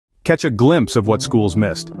Catch a glimpse of what schools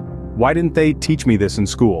missed. Why didn't they teach me this in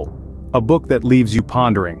school? A book that leaves you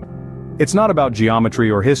pondering. It's not about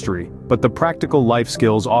geometry or history, but the practical life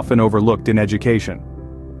skills often overlooked in education.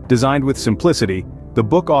 Designed with simplicity, the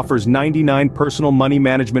book offers 99 personal money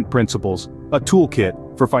management principles, a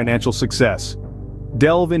toolkit for financial success.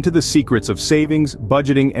 Delve into the secrets of savings,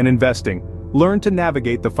 budgeting, and investing. Learn to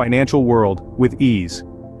navigate the financial world with ease.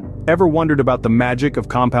 Ever wondered about the magic of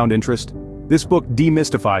compound interest? This book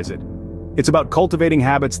demystifies it. It's about cultivating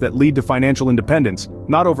habits that lead to financial independence,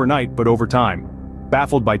 not overnight but over time.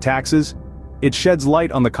 Baffled by taxes? It sheds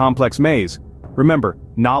light on the complex maze. Remember,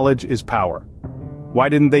 knowledge is power. Why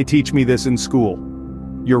didn't they teach me this in school?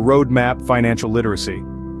 Your roadmap: financial literacy.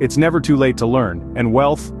 It's never too late to learn, and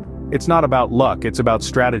wealth? It's not about luck, it's about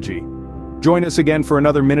strategy. Join us again for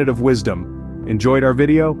another minute of wisdom. Enjoyed our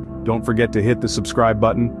video? Don't forget to hit the subscribe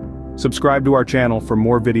button. Subscribe to our channel for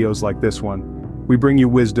more videos like this one. We bring you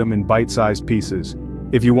wisdom in bite-sized pieces.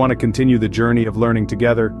 If you want to continue the journey of learning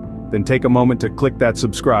together, then take a moment to click that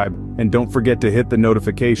subscribe, and don't forget to hit the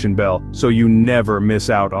notification bell so you never miss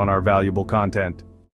out on our valuable content.